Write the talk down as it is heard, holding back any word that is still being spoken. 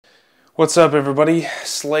What's up, everybody?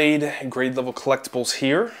 Slade, grade level collectibles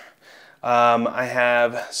here. I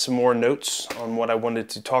have some more notes on what I wanted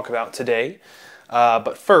to talk about today.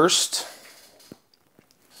 But first,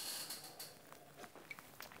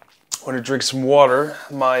 I want to drink some water.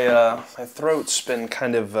 My throat's been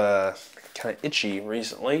kind of itchy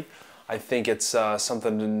recently. I think it's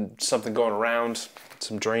something going around,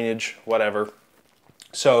 some drainage, whatever.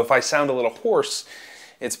 So if I sound a little hoarse,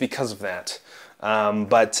 it's because of that.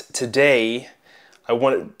 But today, I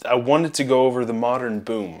wanted to go over the modern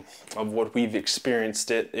boom of what we've experienced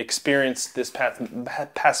this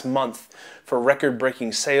past month for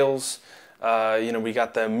record-breaking sales. We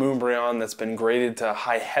got the Moonbryon that's been graded to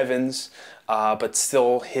high heavens, but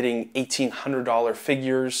still hitting $1,800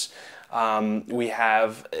 figures. We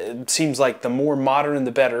have, it seems like the more modern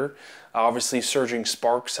the better. Obviously, surging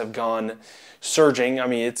sparks have gone surging. I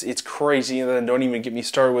mean, it's crazy. And then don't even get me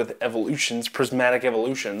started with evolutions, prismatic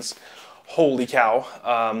evolutions. Holy cow.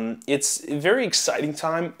 It's a very exciting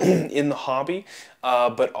time in the hobby,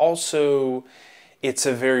 but also it's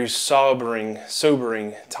a very sobering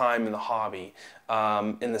time in the hobby,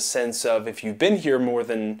 in the sense of if you've been here more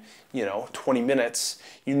than 20 minutes,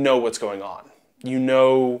 you know what's going on. You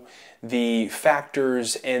know the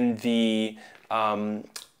factors and the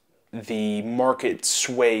market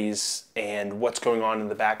sways and what's going on in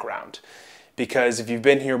the background. Because if you've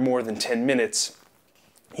been here more than 10 minutes,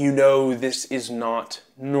 you know this is not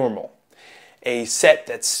normal. A set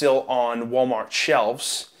that's still on Walmart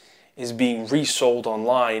shelves is being resold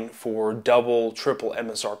online for double, triple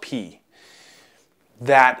MSRP.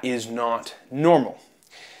 That is not normal.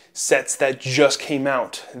 Sets that just came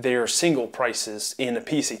out, their single prices in a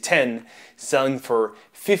PSA-10 selling for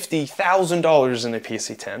 $50,000 in a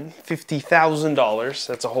PSA-10. $50,000,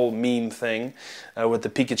 that's a whole meme thing with the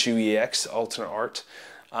Pikachu EX alternate art,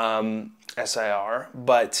 SIR.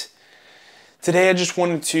 But today I just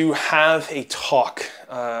wanted to have a talk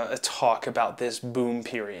about this boom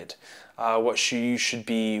period. What you should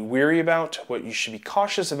be wary about, what you should be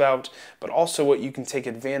cautious about, but also what you can take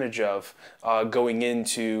advantage of going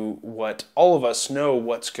into what all of us know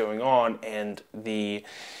what's going on and the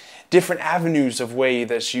different avenues of way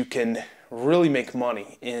that you can really make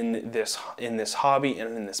money in this hobby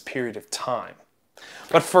and in this period of time.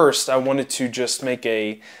 But first, I wanted to just make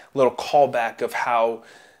a little callback of how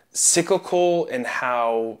cyclical and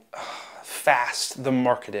how fast the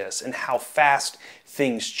market is and how fast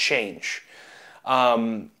things change.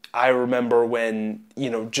 I remember when,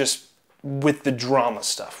 just with the drama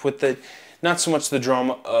stuff, not so much the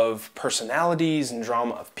drama of personalities and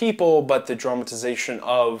drama of people, but the dramatization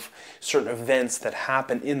of certain events that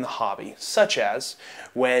happen in the hobby, such as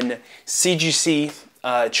when CGC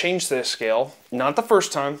changed their scale, not the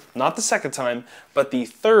first time, not the second time, but the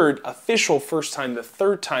third official first time, the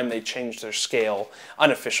third time they changed their scale,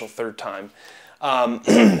 unofficial third time.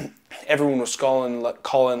 Everyone was calling like,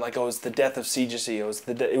 oh, it was the death of CGC.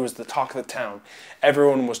 It was the talk of the town.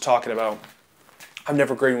 Everyone was talking about, I'm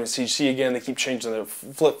never grading with CGC again. They keep changing their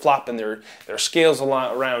flip-flopping their scales a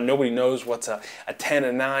lot around. Nobody knows what's a 10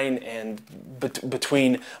 and 9, and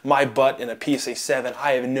between my butt and a PSA 7,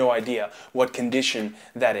 I have no idea what condition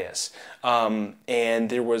that is. And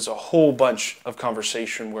there was a whole bunch of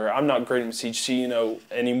conversation where I'm not grading with CGC,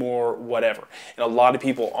 anymore, whatever. And a lot of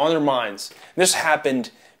people on their minds. This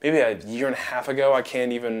happened maybe a year and a half ago. I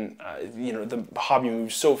can't even, the hobby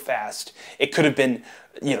moves so fast. It could have been,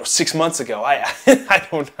 6 months ago. I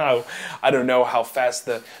don't know. I don't know how fast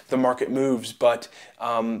the market moves, but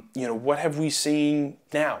what have we seen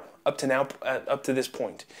now? Up to this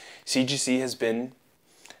point, CGC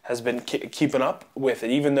has been keeping up with it,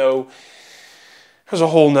 even though there's a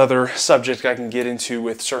whole nother subject I can get into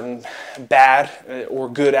with certain bad or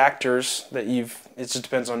good actors that it just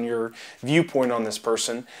depends on your viewpoint on this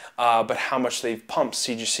person, but how much they've pumped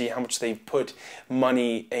CGC, how much they've put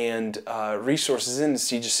money and resources into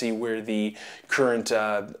CGC, where the current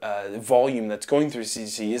volume that's going through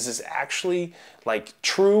CGC, is this actually like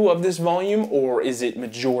true of this volume, or is it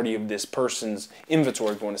majority of this person's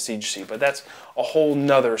inventory going to CGC? But that's a whole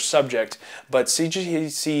nother subject. But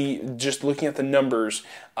CGC, just looking at the numbers,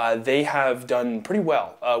 they have done pretty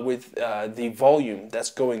well with the volume that's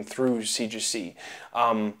going through CGC.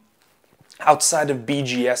 Outside of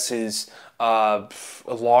BGS's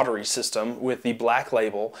lottery system with the black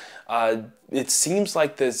label, it seems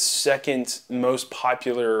like the second most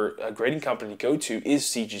popular grading company to go to is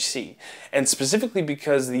CGC, and specifically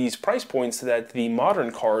because these price points that the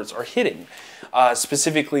modern cards are hitting.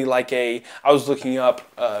 Specifically, I was looking up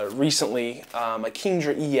recently, a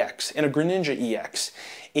Kingdra EX and a Greninja EX.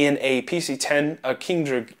 In a PC-10, a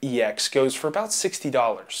Kingdra EX goes for about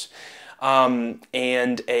 $60.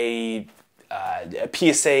 and a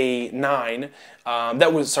PSA 9,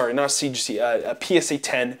 that was, sorry, not CGC, a PSA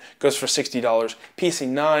 10 goes for $60. PSA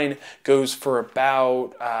 9 goes for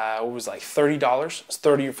about, what was it, like $30, it's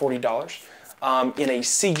 $30 or $40. In a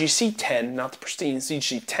CGC 10, not the pristine,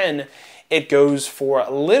 CGC 10, it goes for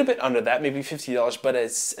a little bit under that, maybe $50, but a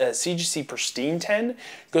CGC pristine 10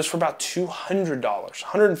 goes for about $200,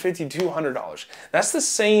 $150 to $200. That's the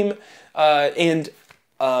same,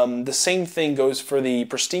 the same thing goes for the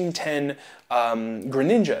pristine 10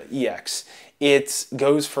 Greninja EX. It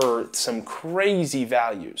goes for some crazy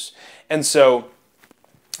values. And so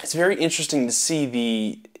it's very interesting to see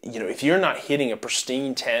the, if you're not hitting a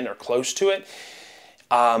pristine 10 or close to it,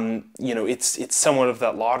 it's somewhat of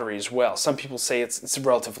that lottery as well. Some people say it's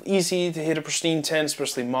relatively easy to hit a pristine 10,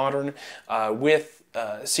 especially modern, with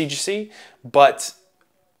CGC, but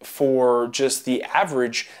for just the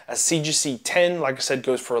average, a CGC 10, like I said,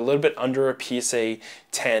 goes for a little bit under a PSA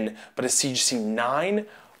 10, but a CGC 9,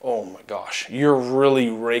 oh my gosh, you're really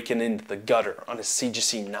raking into the gutter on a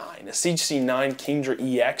CGC 9. A CGC 9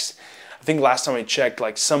 Kingdra EX, I think last time I checked,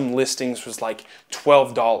 like some listings was like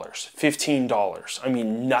 $12, $15. I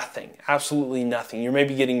mean, nothing, absolutely nothing. You're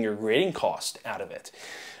maybe getting your grading cost out of it.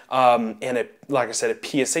 And like I said,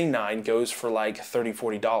 a PSA 9 goes for like $30,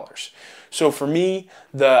 $40. So for me,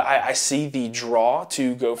 I see the draw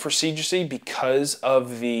to go for CGC because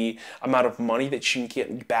of the amount of money that you can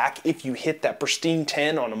get back if you hit that pristine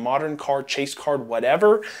 10 on a modern card, chase card,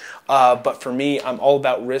 whatever. But for me, I'm all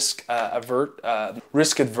about risk adverse,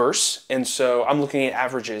 and so I'm looking at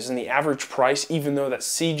averages, and the average price, even though that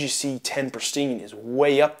CGC 10 pristine is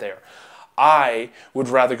way up there, I would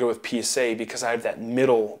rather go with PSA because I have that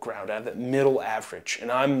middle ground, I have that middle average, and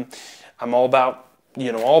I'm all about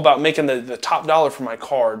making the top dollar for my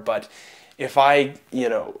card. But if I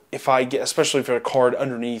get, especially for a card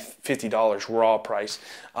underneath $50 raw price,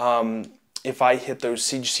 if I hit those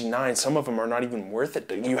CGC 9, some of them are not even worth it.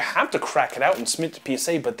 You have to crack it out and submit to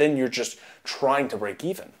PSA, but then you're just trying to break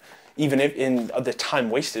even if in the time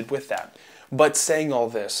wasted with that. But saying all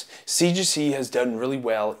this, CGC has done really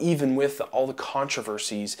well, even with all the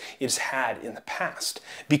controversies it's had in the past,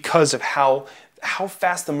 because of how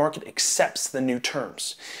fast the market accepts the new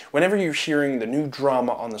terms. Whenever you're hearing the new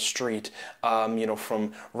drama on the street,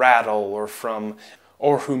 from Rattle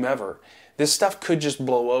or whomever, this stuff could just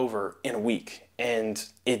blow over in a week, and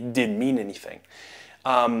it didn't mean anything.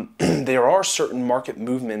 There are certain market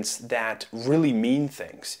movements that really mean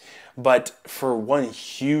things. But for one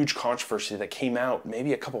huge controversy that came out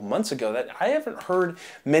maybe a couple months ago that I haven't heard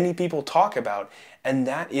many people talk about, and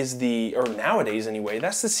that is or nowadays anyway,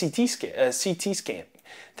 that's the CT scan.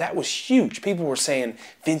 That was huge. People were saying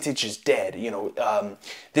vintage is dead.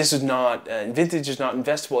 This is not vintage is not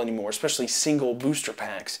investable anymore, especially single booster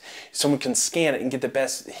packs. Someone can scan it and get the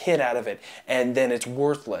best hit out of it, and then it's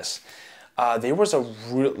worthless. There was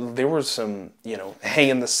some,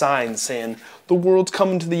 hanging the sign saying the world's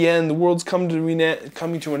coming to the end, the world's coming to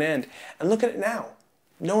an end, and look at it now.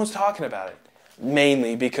 No one's talking about it,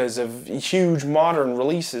 mainly because of huge modern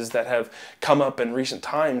releases that have come up in recent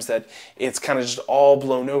times that it's kind of just all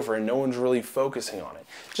blown over and no one's really focusing on it.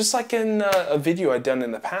 Just like in a video I'd done in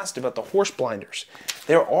the past about the horse blinders.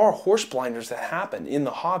 There are horse blinders that happen in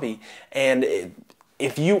the hobby, and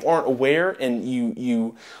if you aren't aware and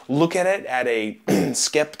you look at it at a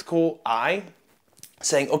skeptical eye,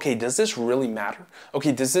 saying, okay, does this really matter?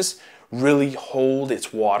 Okay, does this really hold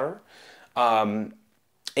its water?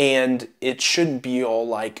 And it shouldn't be all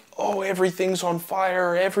like, oh, everything's on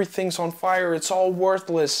fire, it's all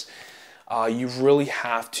worthless. You really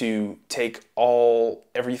have to take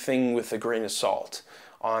everything with a grain of salt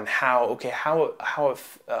on how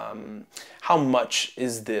much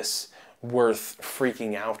is this worth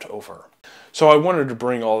freaking out over. So I wanted to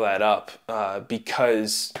bring all that up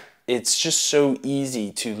because it's just so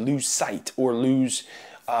easy to lose sight or lose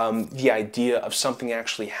the idea of something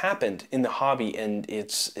actually happened in the hobby, and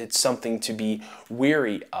it's something to be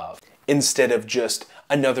wary of, instead of just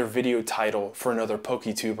another video title for another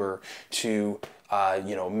PokeTuber to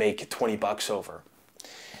make 20 bucks over.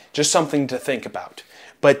 Just something to think about.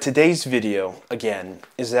 But today's video, again,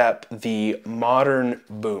 is at the modern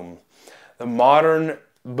boom. The modern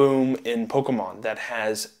boom in Pokemon that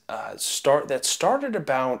has started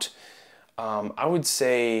about I would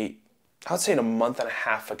say a month and a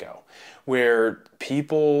half ago, where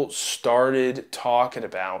people started talking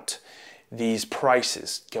about these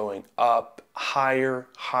prices going up higher,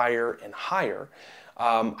 and higher.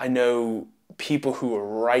 I know people who are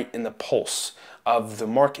right in the pulse of the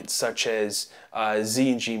market, such as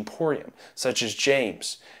Z and G Emporium, such as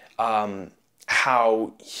James,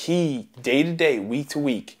 how he, day to day, week to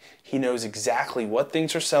week, he knows exactly what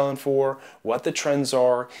things are selling for, what the trends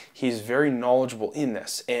are. He's very knowledgeable in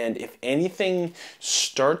this. And if anything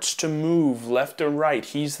starts to move left or right,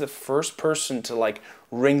 he's the first person to like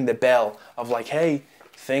ring the bell of like, hey,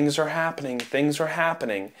 things are happening, things are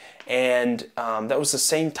happening. And that was the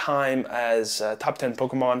same time as Top 10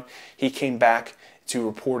 Pokemon. He came back to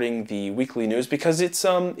reporting the weekly news because it's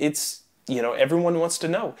you know, everyone wants to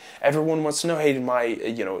know. Everyone wants to know, hey, did my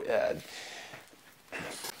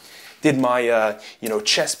you know,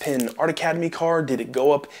 Chespin Art Academy card, did it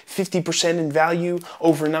go up 50% in value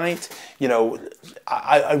overnight? You know,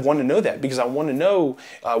 I want to know that because I want to know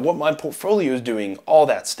what my portfolio is doing, all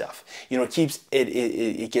that stuff. You know,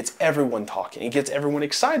 it gets everyone talking. It gets everyone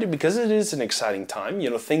excited because it is an exciting time.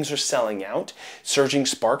 You know, things are selling out. Surging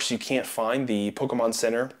Sparks, you can't find the Pokemon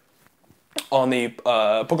Center on the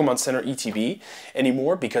Pokemon Center ETB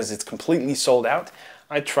anymore because it's completely sold out.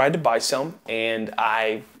 I tried to buy some and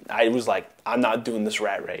I was like, I'm not doing this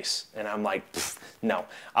rat race. And I'm like, no,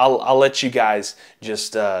 I'll let you guys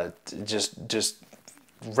just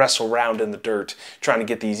wrestle around in the dirt trying to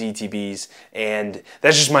get these ETBs. And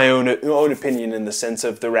that's just my own opinion in the sense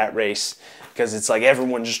of the rat race, because it's like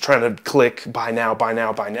everyone just trying to click buy now, buy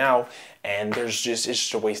now, buy now. And it's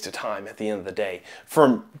just a waste of time at the end of the day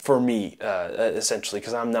for me, essentially,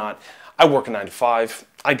 because I work a 9 to 5.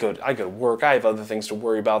 I go to work. I have other things to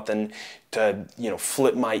worry about than to, you know,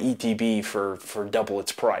 flip my ETB for double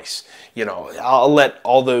its price. You know, I'll let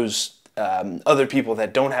all those other people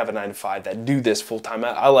that don't have a 9 to 5 that do this full time,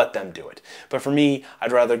 I'll let them do it. But for me,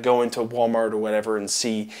 I'd rather go into Walmart or whatever and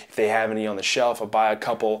see if they have any on the shelf. I'll buy a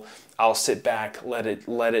couple. I'll sit back, let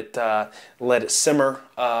it simmer,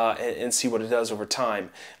 and see what it does over time,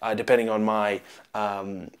 depending on my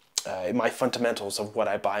my fundamentals of what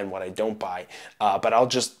I buy and what I don't buy. But I'll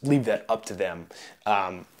just leave that up to them.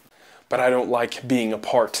 But I don't like being a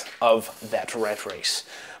part of that rat race.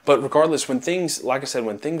 But regardless, when things, like I said,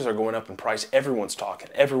 when things are going up in price, everyone's talking,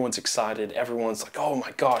 everyone's excited, everyone's like, oh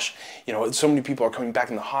my gosh, you know, so many people are coming back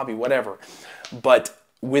in the hobby, whatever. But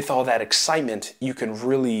with all that excitement, you can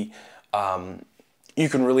really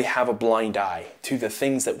have a blind eye to the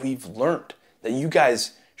things that we've learned, that you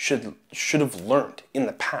guys should have learned in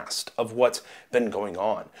the past of what's been going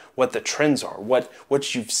on, what the trends are,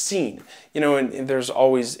 what you've seen. You know, and there's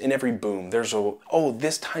always, in every boom, there's a, oh,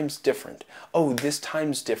 this time's different. Oh, this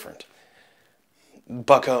time's different.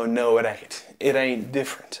 Bucko, no, it ain't. It ain't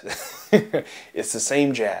different. It's the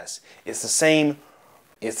same jazz. It's the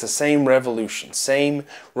same revolution, same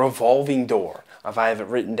revolving door. If I have it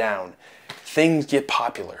written down, things get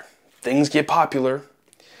popular. Things get popular.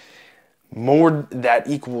 More, that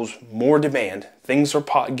equals more demand. Things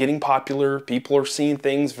are getting popular. People are seeing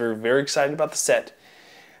things. Very, very excited about the set.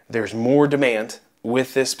 There's more demand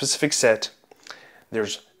with this specific set.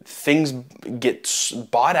 There's things get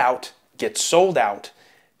bought out, get sold out,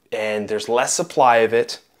 and there's less supply of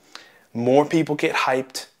it. More people get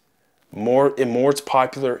hyped. More and more it's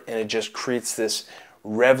popular, and it just creates this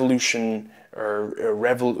revolution or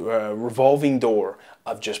revolving door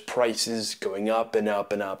of just prices going up and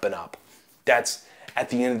up and up and up. That's, at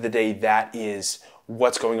the end of the day, that is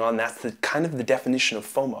what's going on. That's the kind of the definition of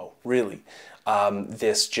FOMO, really.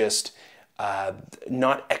 This just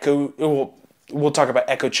not echo. We'll talk about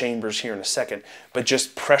echo chambers here in a second, but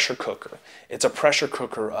just pressure cooker. It's a pressure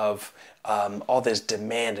cooker of all this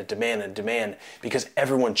demand and demand and demand because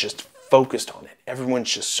everyone's just focused on it.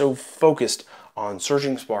 Everyone's just so focused on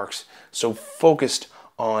Surging Sparks, so focused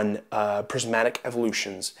on prismatic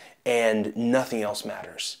evolutions, and nothing else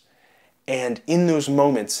matters. And in those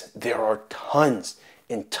moments, there are tons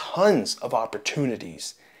and tons of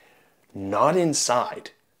opportunities, not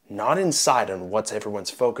inside on what's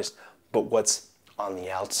everyone's focused, but what's on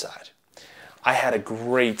the outside. I had a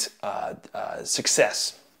great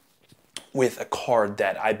success with a card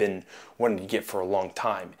that I've been wanting to get for a long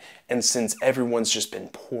time. And since everyone's just been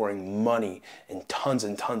pouring money and tons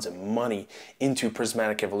of money into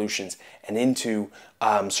Prismatic Evolutions and into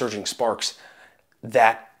Surging Sparks,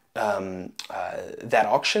 that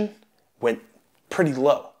auction went pretty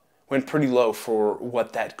low for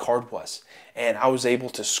what that card was. And I was able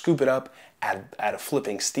to scoop it up at a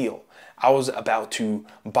flipping steal. I was about to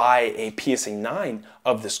buy a PSA 9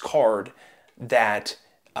 of this card that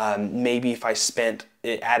maybe if I spent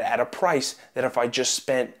it at a price that if I just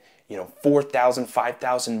spent, you know, 4,000,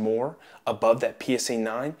 5,000 more above that PSA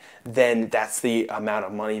 9, then that's the amount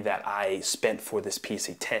of money that I spent for this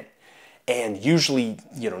PSA 10. And usually,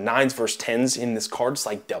 you know, 9s versus 10s in this card is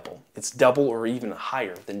like double. It's double or even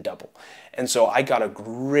higher than double. And so I got a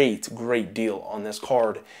great deal on this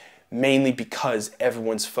card mainly because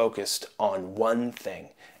everyone's focused on one thing.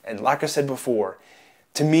 And like I said before,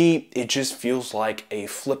 to me, it just feels like a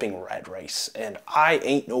flipping rat race, and I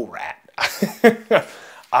ain't no rat.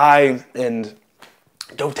 And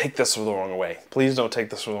don't take this the wrong way. Please don't take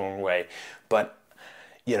this the wrong way. But,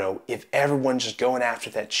 you know, if everyone's just going after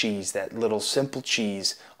that cheese, that little simple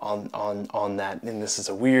cheese on that, and this is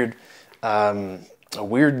a weird,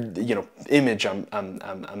 you know, image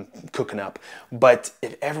I'm cooking up. But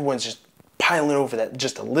if everyone's just piling over that,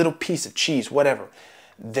 just a little piece of cheese, whatever,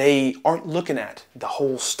 they aren't looking at the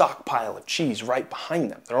whole stockpile of cheese right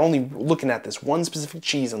behind them. They're only looking at this one specific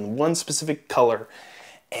cheese and one specific color,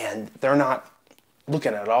 and they're not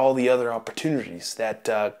looking at all the other opportunities that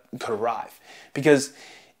could arrive. Because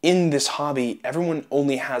in this hobby, everyone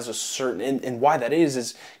only has a certain, and why that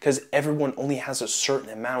is because everyone only has a certain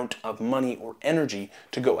amount of money or energy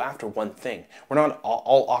to go after one thing. We're not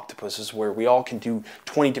all octopuses where we all can do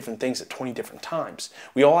 20 different things at 20 different times.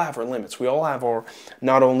 We all have our limits. We all have our,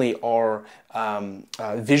 not only our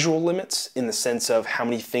visual limits in the sense of how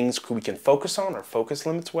many things we can focus on, or focus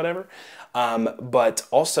limits, whatever, but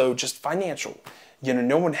also just financial. You know,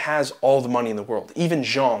 no one has all the money in the world. Even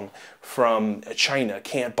Zhang from China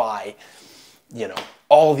can't buy, you know,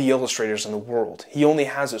 all the illustrators in the world. He only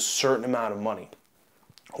has a certain amount of money.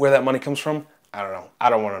 Where that money comes from, I don't know.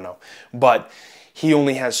 I don't want to know. But he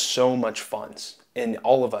only has so much funds. And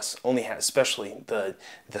all of us only have, especially the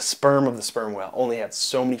sperm of the sperm whale, only has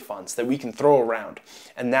so many funds that we can throw around.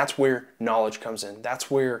 And that's where knowledge comes in.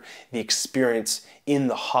 That's where the experience in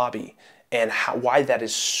the hobby and why that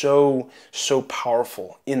is so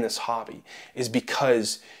powerful in this hobby is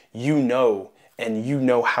because you know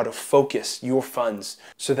how to focus your funds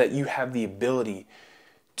so that you have the ability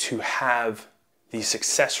to have the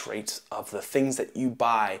success rates of the things that you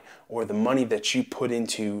buy or the money that you put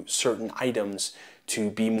into certain items to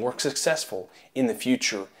be more successful in the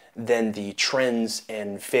future than the trends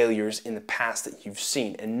and failures in the past that you've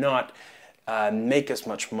seen, and not make as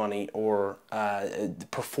much money or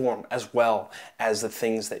perform as well as the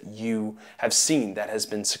things that you have seen that has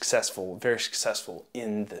been successful, very successful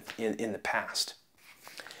in the past.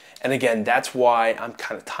 And again, that's why I'm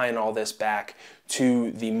kind of tying all this back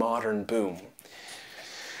to the modern boom.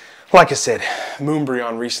 Like I said,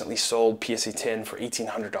 Moonbryon recently sold PSA 10 for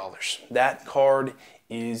 $1,800. That card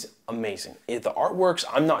is amazing. If the artworks,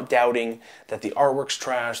 I'm not doubting that the artwork's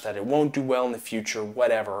trash, that it won't do well in the future,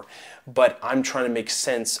 whatever, but I'm trying to make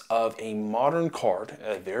sense of a modern card,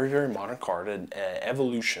 a very, very modern card,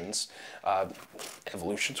 Evolutions, what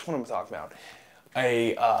am I talking about?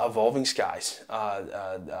 A Evolving Skies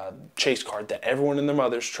chase card that everyone and their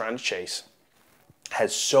mother's trying to chase,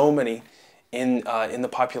 has so many in the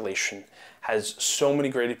population, has so many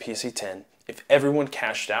graded PSA 10. If everyone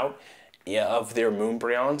cashed out of their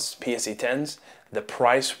Moonbryons, PSA 10s, the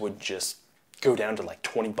price would just go down to like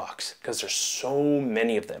 20 bucks because there's so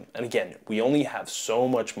many of them. And again, we only have so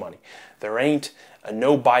much money. There ain't a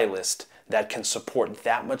no-buy list that can support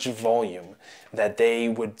that much volume that they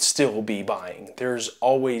would still be buying. There's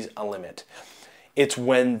always a limit. It's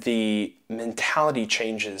when the mentality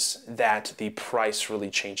changes that the price really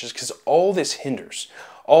changes, because all this hinders.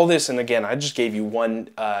 All this, and again, I just gave you one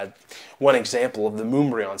example of the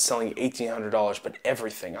Moonbryon selling $1,800, but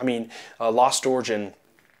everything. I mean, Lost Origin,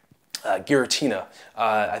 Giratina,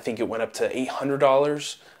 I think it went up to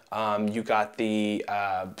 $800. You got the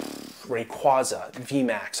Rayquaza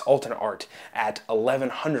VMAX alternate art at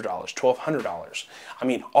 $1,100, $1,200. I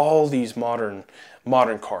mean, all these modern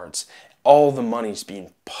cards, all the money's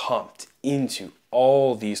being pumped into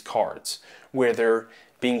all these cards, where they're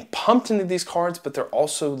being pumped into these cards, but they're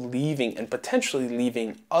also leaving and potentially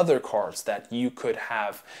leaving other cards that you could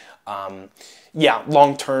have,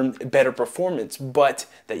 long-term better performance, but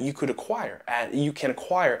that you could acquire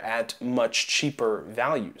at much cheaper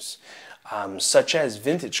values, such as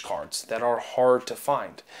vintage cards that are hard to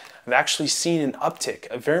find. I've actually seen an uptick,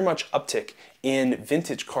 a very much uptick in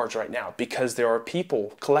vintage cards right now, because there are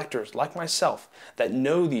people, collectors like myself, that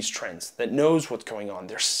know these trends, that knows what's going on.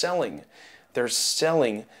 They're selling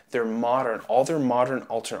their modern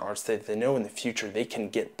alternate arts that they know in the future they can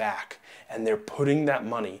get back, and they're putting that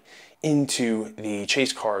money into the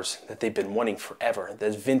chase cards that they've been wanting forever.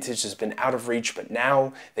 The vintage has been out of reach, but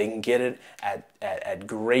now they can get it at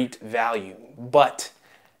great value. But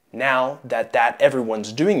Now that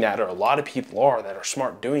everyone's doing that, or a lot of people are that are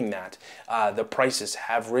smart doing that, the prices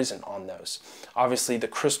have risen on those. Obviously, the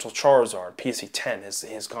Crystal Charizard PSA 10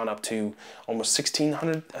 has gone up to almost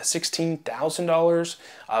 $16,000,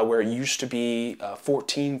 where it used to be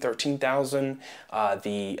 $13,000.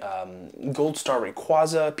 The Gold Star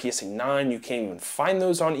Rayquaza PSA 9, you can't even find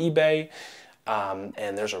those on eBay,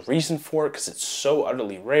 and there's a reason for it because it's so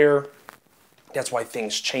utterly rare. That's why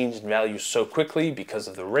things change in value so quickly, because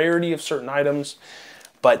of the rarity of certain items.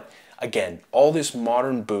 But again, all this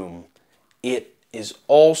modern boom, it is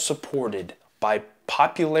all supported by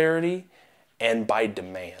popularity and by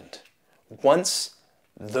demand. Once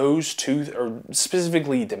those two, or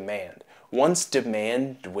specifically demand, once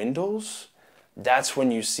demand dwindles, that's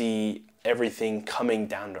when you see everything coming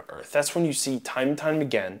down to earth. That's when you see time and time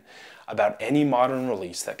again about any modern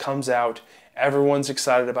release that comes out. Everyone's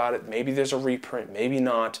excited about it. Maybe there's a reprint, maybe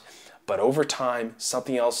not. But over time,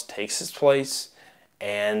 something else takes its place,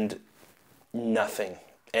 and nothing.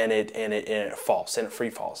 And it falls, and it free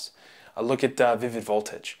falls. Look at Vivid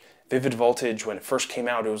Voltage. Vivid Voltage, when it first came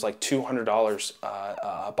out, it was like $200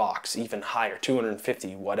 a box, even higher,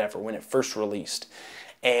 $250, whatever, when it first released.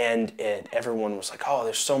 And everyone was like, "Oh,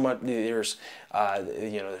 there's so much. There's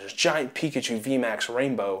giant Pikachu VMAX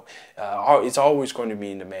Rainbow. It's always going to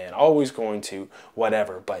be in demand. Always going to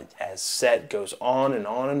whatever." But as set goes on and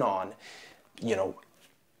on and on,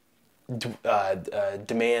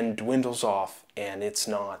 demand dwindles off, and it's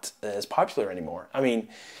not as popular anymore. I mean,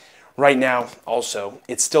 right now, also,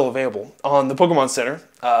 it's still available on the Pokemon Center,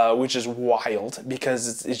 which is wild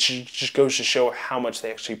because it just goes to show how much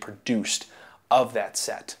they actually produced of that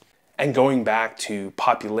set. And going back to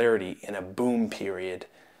popularity in a boom period,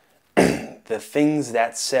 the things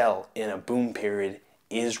that sell in a boom period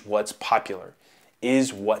is what's popular,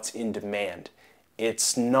 is what's in demand.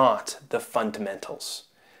 It's not the fundamentals.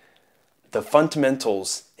 The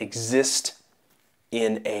fundamentals exist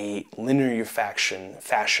in a linear fashion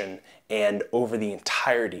and over the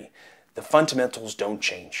entirety. The fundamentals don't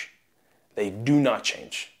change. They do not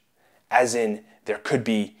change. As in, there could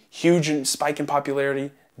be huge spike in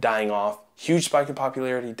popularity, dying off, huge spike in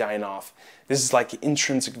popularity, dying off. This is like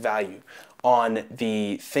intrinsic value on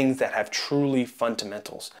the things that have truly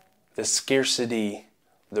fundamentals. The scarcity,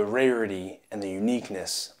 the rarity, and the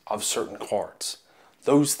uniqueness of certain cards.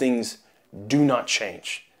 Those things do not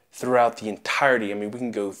change throughout the entirety. I mean, we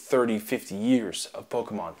can go 30, 50 years of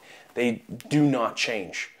Pokemon. They do not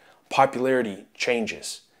change. Popularity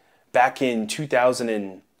changes. Back in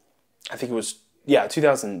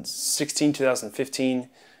 2016, 2015,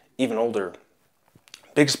 even older,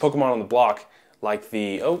 biggest Pokemon on the block, like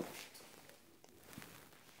my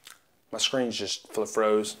screen's just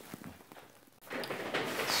froze.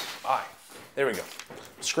 There we go.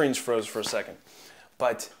 Screen's froze for a second.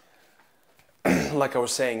 But like I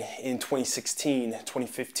was saying, in 2016,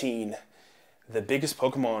 2015, the biggest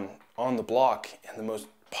Pokemon on the block and the most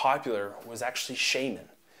popular was actually Shaman.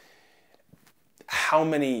 How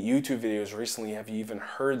many YouTube videos recently have you even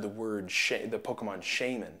heard the word the Pokemon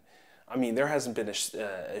Shaman? I mean, there hasn't been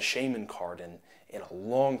a Shaman card in a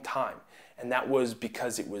long time. And that was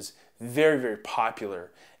because it was very, very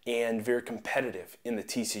popular and very competitive in the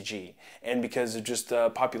TCG. And because of just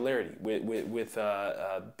popularity with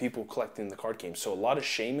people collecting the card games. So a lot of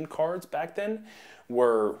Shaman cards back then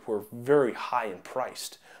were very high in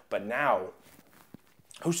priced. But now,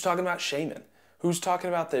 who's talking about Shaman? Who's talking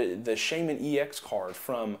about the Shaman EX card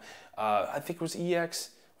from, I think it was EX,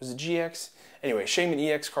 was it GX? Anyway, Shaman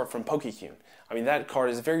EX card from Pokemon. I mean, that card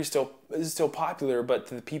is still popular, but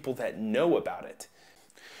to the people that know about it.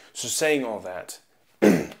 So saying all that,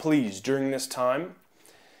 please, during this time,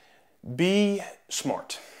 be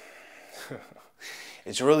smart.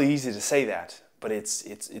 It's really easy to say that, but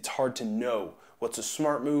it's hard to know what's a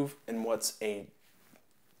smart move and what's a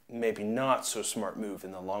maybe not so smart move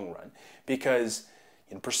in the long run, because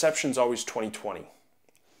perception's always 20/20.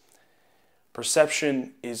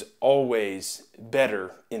 Perception is always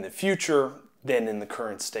better in the future than in the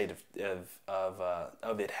current state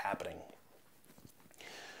of it happening.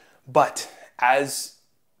 But as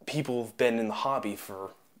people have been in the hobby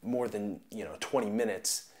for more than 20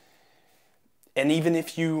 minutes, and even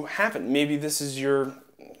if you haven't, maybe this is your,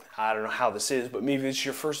 I don't know how this is, but maybe this is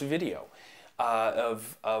your first video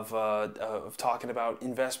of talking about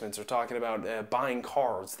investments or talking about buying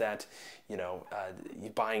cards that you're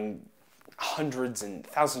buying hundreds and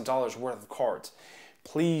thousands of dollars worth of cards.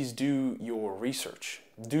 Please do your research.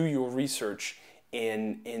 Do your research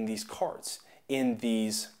in these cards, in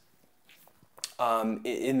these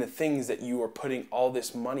in the things that you are putting all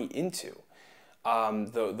this money into.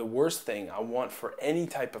 The worst thing I want for any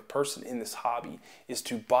type of person in this hobby is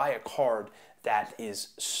to buy a card that is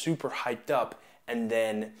super hyped up and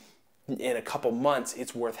then in a couple months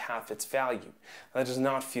it's worth half its value. That does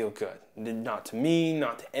not feel good. Not to me,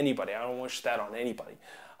 not to anybody. I don't wish that on anybody.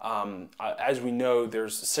 As we know,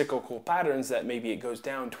 there's cyclical patterns that maybe it goes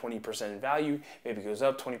down 20% in value, maybe it goes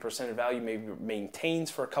up 20% in value, maybe it maintains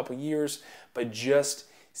for a couple years, but just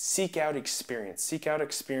seek out experience. Seek out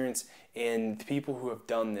experience in the people who have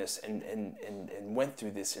done this and went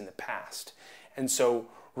through this in the past. And so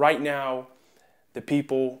right now, the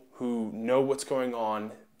people who know what's going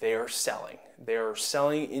on, they are selling. They are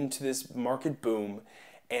selling into this market boom,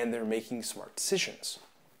 and they're making smart decisions.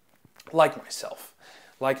 Like myself,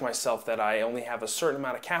 that I only have a certain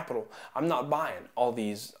amount of capital. I'm not buying all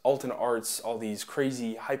these alternate arts, all these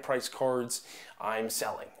crazy high-priced cards. I'm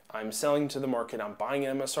selling. I'm selling to the market. I'm buying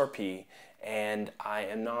MSRP, and I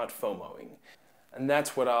am not FOMOing. And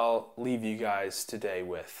that's what I'll leave you guys today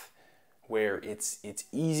with, where it's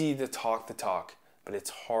easy to talk the talk, but it's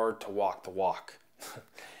hard to walk the walk.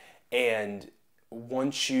 And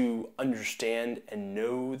once you understand and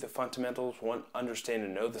know the fundamentals, understand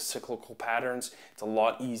and know the cyclical patterns, it's a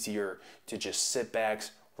lot easier to just sit back,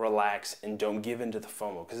 relax, and don't give in to the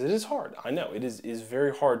FOMO. Because it is hard. I know it is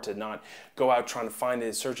very hard to not go out trying to find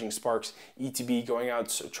it, searching sparks, ETB, going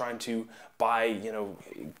out trying to buy,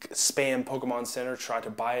 spam Pokemon Center, try to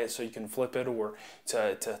buy it so you can flip it, or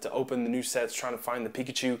to open the new sets, trying to find the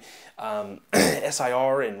Pikachu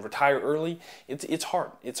SIR and retire early. It's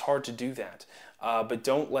hard. It's hard to do that. But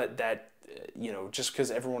don't let that, just because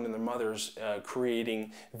everyone and their mother's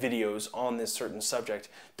creating videos on this certain subject,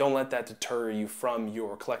 don't let that deter you from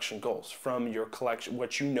your collection goals, from your collection,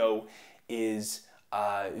 what you know is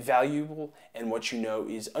valuable and what you know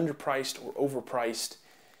is underpriced or overpriced.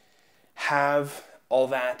 Have all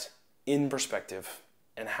that in perspective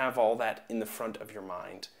and have all that in the front of your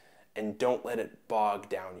mind, and don't let it bog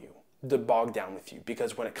down with you.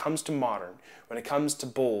 Because when it comes to modern, when it comes to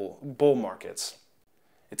bull markets,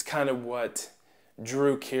 it's kind of what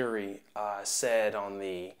Drew Carey said on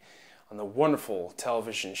the wonderful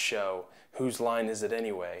television show Whose Line Is It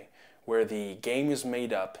Anyway?, where the game is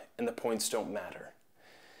made up and the points don't matter.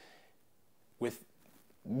 With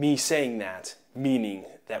me saying that, meaning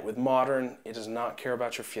that with modern, it does not care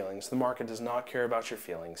about your feelings. The market does not care about your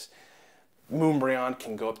feelings. Moonbryon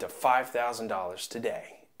can go up to $5,000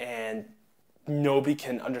 today, and nobody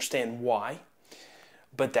can understand why,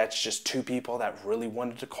 but that's just two people that really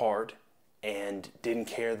wanted a card and didn't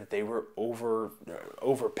care that they were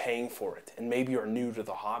overpaying for it, and maybe are new to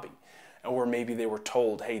the hobby, or maybe they were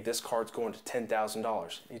told, hey, this card's going to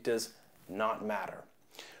 $10,000. It does not matter.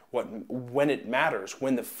 When it matters,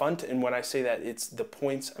 and when I say that, it's the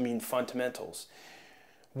points, I mean fundamentals.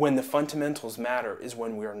 When the fundamentals matter is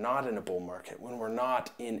when we are not in a bull market, when we're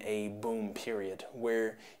not in a boom period,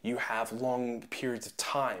 where you have long periods of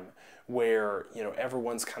time where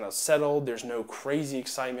everyone's kind of settled, there's no crazy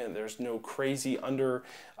excitement, there's no crazy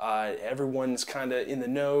everyone's kind of in the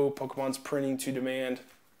know, Pokemon's printing to demand.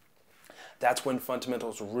 That's when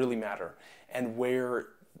fundamentals really matter. And where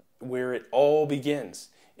it all begins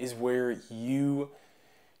is where you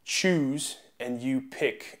choose and you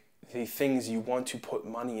pick the things you want to put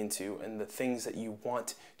money into and the things that you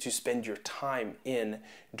want to spend your time in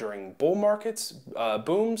during bull markets,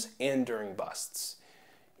 booms, and during busts.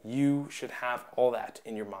 You should have all that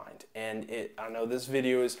in your mind. And I know this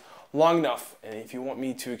video is long enough, and if you want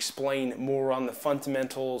me to explain more on the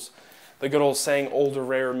fundamentals, the good old saying, older,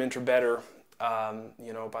 rare, minter, better,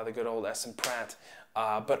 by the good old S. Pratt,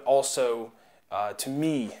 but also, to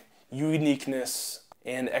me, uniqueness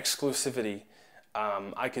and exclusivity,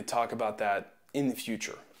 I could talk about that in the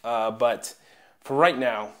future. But for right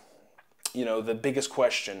now, the biggest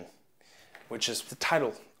question, which is the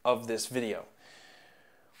title of this video,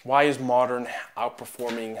 why is modern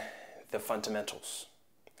outperforming the fundamentals?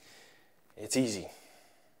 It's easy.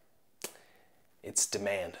 It's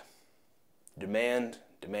demand. Demand,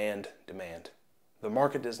 demand, demand. The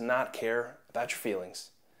market does not care about your feelings.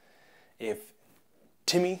 If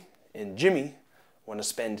Timmy and Jimmy want to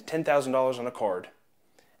spend $10,000 on a card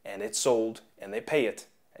and it's sold and they pay it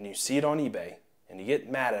and you see it on eBay and you get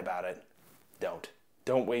mad about it,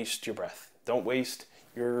 don't waste your breath. Don't waste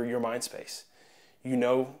your mind space. You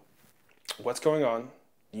know what's going on.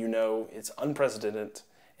 You know it's unprecedented.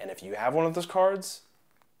 And if you have one of those cards,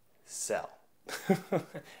 sell.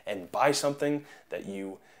 And buy something that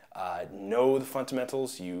you know the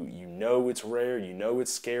fundamentals, you know it's rare, you know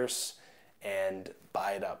it's scarce, and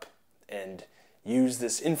buy it up. And use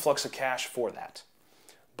this influx of cash for that.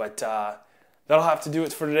 But that'll have to do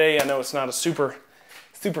it for today. I know it's not a super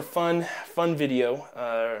fun video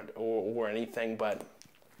or anything, but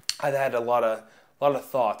I've had a lot of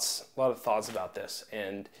thoughts about this,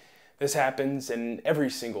 and this happens in every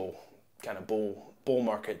single kind of bull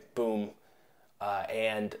market boom,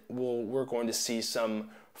 and we're going to see some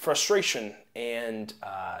frustration and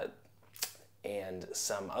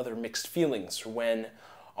some other mixed feelings when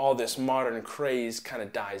all this modern craze kind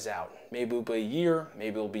of dies out. Maybe it'll be a year,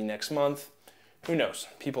 maybe it'll be next month. Who knows?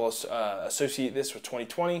 People associate this with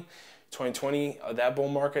 2020. 2020, that bull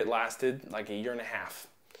market lasted like a year and a half.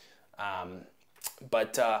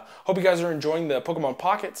 But hope you guys are enjoying the Pokemon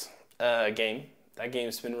Pockets game. That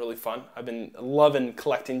game's been really fun. I've been loving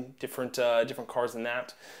collecting different cards in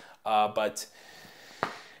that. But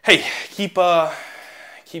hey, keep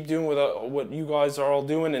doing what you guys are all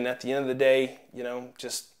doing, and at the end of the day, you know,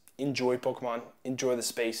 just enjoy Pokemon, enjoy the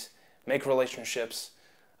space, make relationships,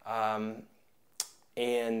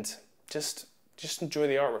 and just enjoy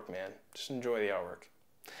the artwork, man. Just enjoy the artwork.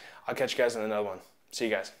 I'll catch you guys in another one. See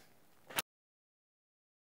you guys.